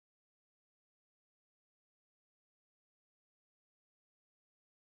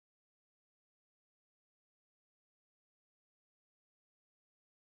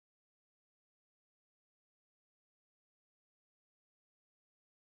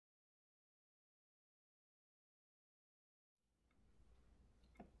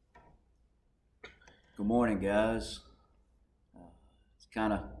Good morning, guys. It's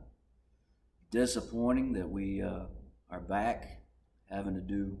kind of disappointing that we are back having to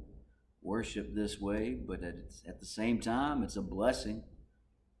do worship this way, but at the same time, it's a blessing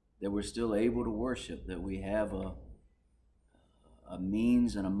that we're still able to worship, that we have a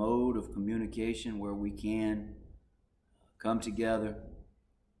means and a mode of communication where we can come together,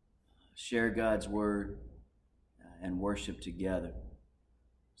 share God's word, and worship together.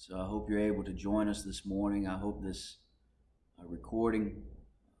 So I hope you're able to join us this morning. I hope this recording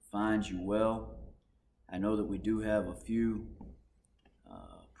finds you well. I know that we do have a few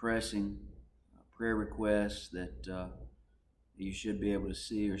pressing prayer requests that you should be able to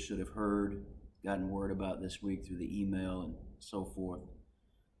see or should have heard, gotten word about this week through the email and so forth.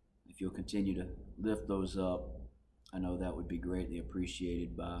 If you'll continue to lift those up, I know that would be greatly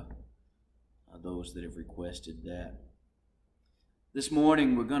appreciated by those that have requested that. This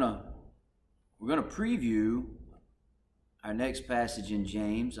morning we're gonna preview our next passage in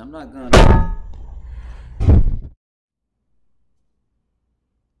James. I'm not gonna.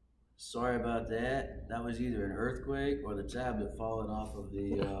 Sorry about that. That was either an earthquake or the tablet falling off of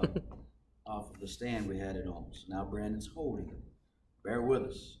the stand we had it on. So now Brandon's holding it. Bear with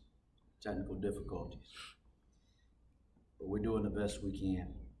us. Technical difficulties, but we're doing the best we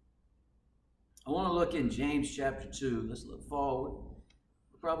can. I want to look in James chapter 2. Let's look forward.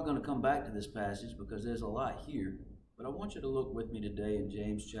 We're probably going to come back to this passage because there's a lot here. But I want you to look with me today in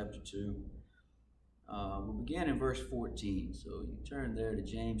James chapter 2. We'll begin in verse 14. So you turn there to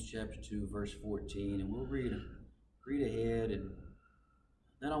James chapter 2, verse 14, and we'll read ahead. And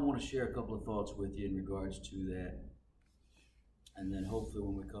then I want to share a couple of thoughts with you in regards to that. And then hopefully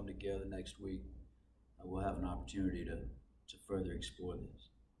when we come together next week, we'll have an opportunity to further explore this.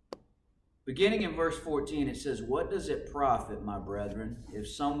 Beginning in verse 14, it says, "What does it profit, my brethren, if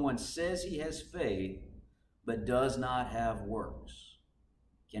someone says he has faith, but does not have works?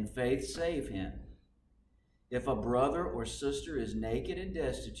 Can faith save him? If a brother or sister is naked and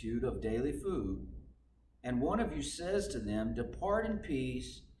destitute of daily food, and one of you says to them, 'Depart in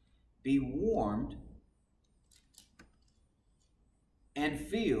peace, be warmed and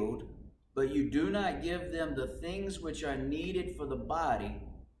filled,' but you do not give them the things which are needed for the body,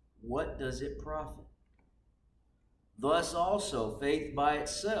 what does it profit? Thus also faith by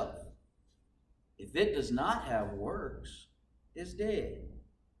itself, if it does not have works, is dead.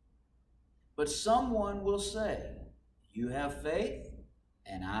 But someone will say, 'You have faith,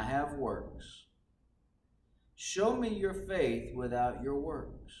 and I have works. Show me your faith without your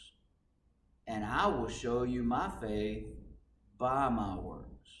works, and I will show you my faith by my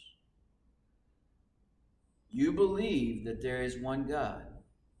works. You believe that there is one God.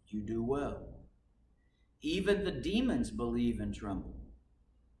 You do well. Even the demons believe and tremble.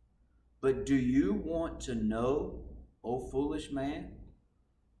 But do you want to know, O foolish man,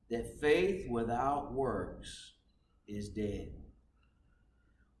 that faith without works is dead?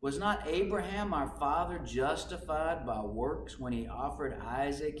 Was not Abraham our father justified by works when he offered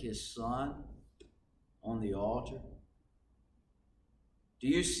Isaac his son on the altar? Do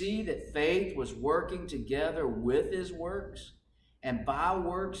you see that faith was working together with his works? And by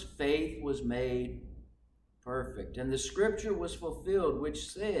works faith was made perfect. And the scripture was fulfilled, which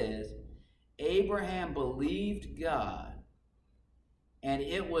says, Abraham believed God, and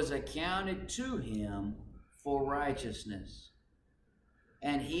it was accounted to him for righteousness.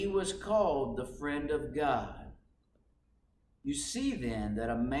 And he was called the friend of God. You see then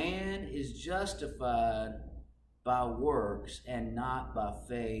that a man is justified by works and not by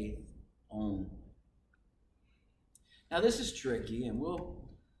faith only." Now this is tricky, and we'll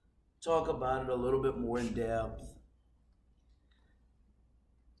talk about it a little bit more in depth.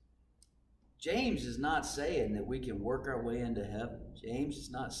 James is not saying that we can work our way into heaven. James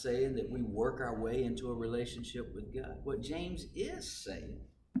is not saying that we work our way into a relationship with God. What James is saying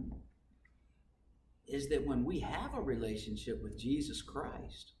is that when we have a relationship with Jesus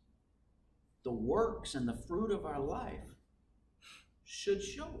Christ, the works and the fruit of our life should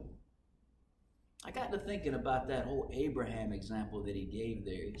show. I got to thinking about that whole Abraham example that he gave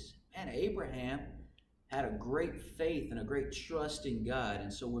there. He said, man, Abraham had a great faith and a great trust in God.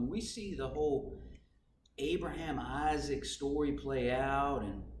 And so when we see the whole Abraham-Isaac story play out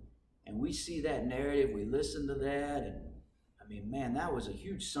and we see that narrative, we listen to that, and I mean, man, that was a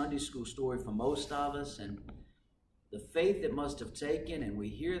huge Sunday school story for most of us, and the faith it must have taken, and we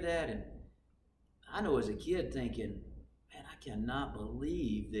hear that, and I know as a kid thinking, man, I cannot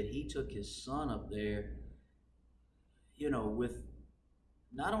believe that he took his son up there, with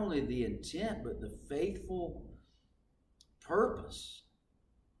not only the intent, but the faithful purpose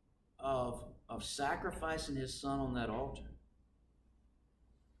of sacrificing his son on that altar.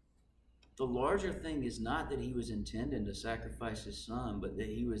 The larger thing is not that he was intending to sacrifice his son, but that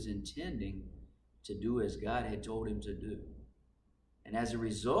he was intending to do as God had told him to do. And as a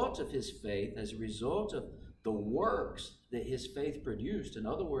result of his faith, as a result of the works that his faith produced, in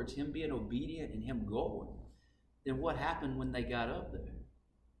other words, him being obedient and him going, then what happened when they got up there?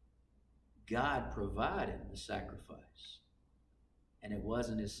 God provided the sacrifice, and it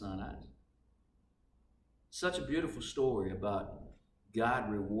wasn't his son Isaac. Such a beautiful story about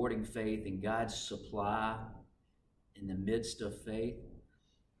God rewarding faith and God's supply in the midst of faith.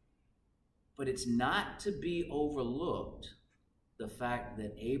 But it's not to be overlooked, the fact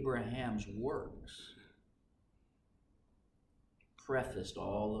that Abraham's works prefaced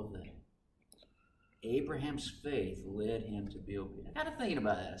all of that. Abraham's faith led him to be obedient. I got to thinking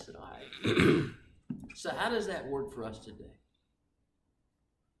about that. I said, all right. So how does that work for us today?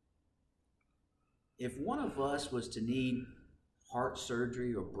 If one of us was to need heart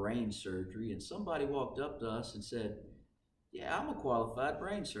surgery or brain surgery, and somebody walked up to us and said, yeah, I'm a qualified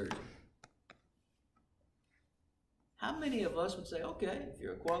brain surgeon, how many of us would say, okay, if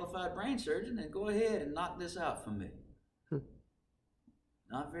you're a qualified brain surgeon, then go ahead and knock this out for me?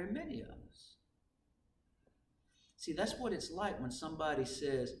 Not very many of us. See, that's what it's like when somebody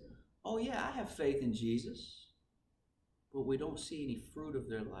says, oh yeah, I have faith in Jesus, but we don't see any fruit of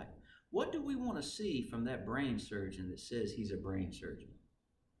their life. What do we want to see from that brain surgeon that says he's a brain surgeon?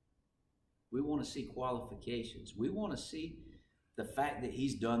 We want to see qualifications. We want to see the fact that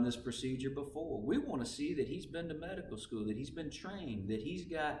he's done this procedure before. We want to see that he's been to medical school, that he's been trained, that he's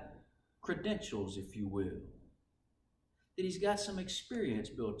got credentials, if you will, that he's got some experience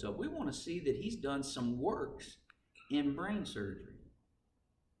built up. We want to see that he's done some works in brain surgery.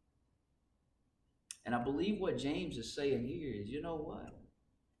 And I believe what James is saying here is, you know what?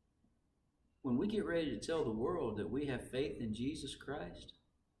 When we get ready to tell the world that we have faith in Jesus Christ,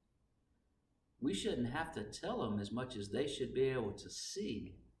 we shouldn't have to tell them as much as they should be able to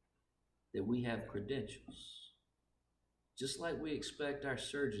see that we have credentials. Just like we expect our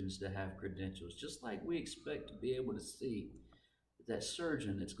surgeons to have credentials, just like we expect to be able to see that that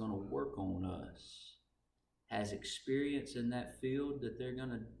surgeon that's going to work on us has experience in that field that they're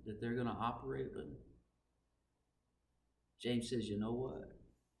going to operate in. James says, you know what?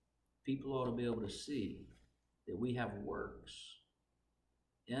 People ought to be able to see that we have works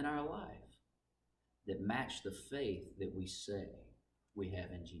in our life that match the faith that we say we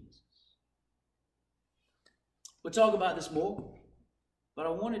have in Jesus. We'll talk about this more, but I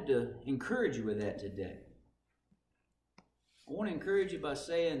wanted to encourage you with that today. I want to encourage you by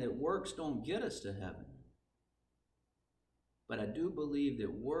saying that works don't get us to heaven, but I do believe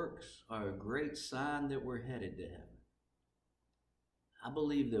that works are a great sign that we're headed to heaven. I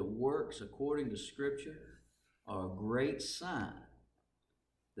believe that works, according to Scripture, are a great sign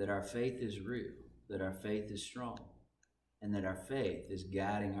that our faith is real, that our faith is strong, and that our faith is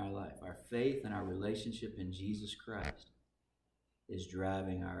guiding our life. Our faith and our relationship in Jesus Christ is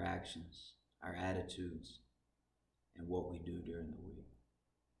driving our actions, our attitudes, and what we do during the week.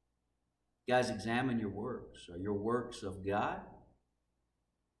 Guys, examine your works. Are your works of God,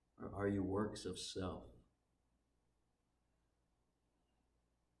 or are your works of self?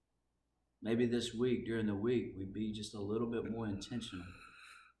 Maybe this week, during the week, we'd be just a little bit more intentional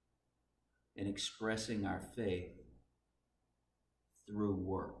in expressing our faith through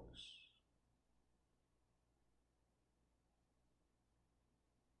works.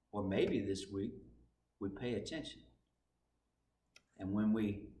 Or maybe this week, we pay attention. And when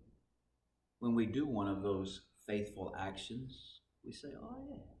we do one of those faithful actions, we say, oh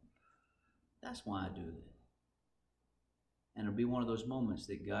yeah, that's why I do that. And it'll be one of those moments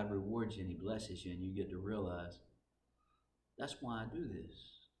that God rewards you and He blesses you, and you get to realize, that's why I do this.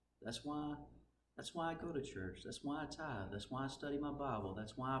 That's why I go to church. That's why I tithe. That's why I study my Bible.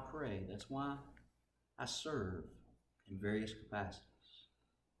 That's why I pray. That's why I serve in various capacities.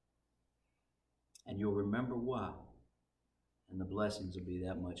 And you'll remember why, and the blessings will be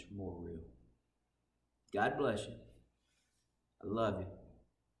that much more real. God bless you. I love you.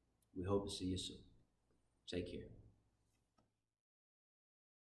 We hope to see you soon. Take care.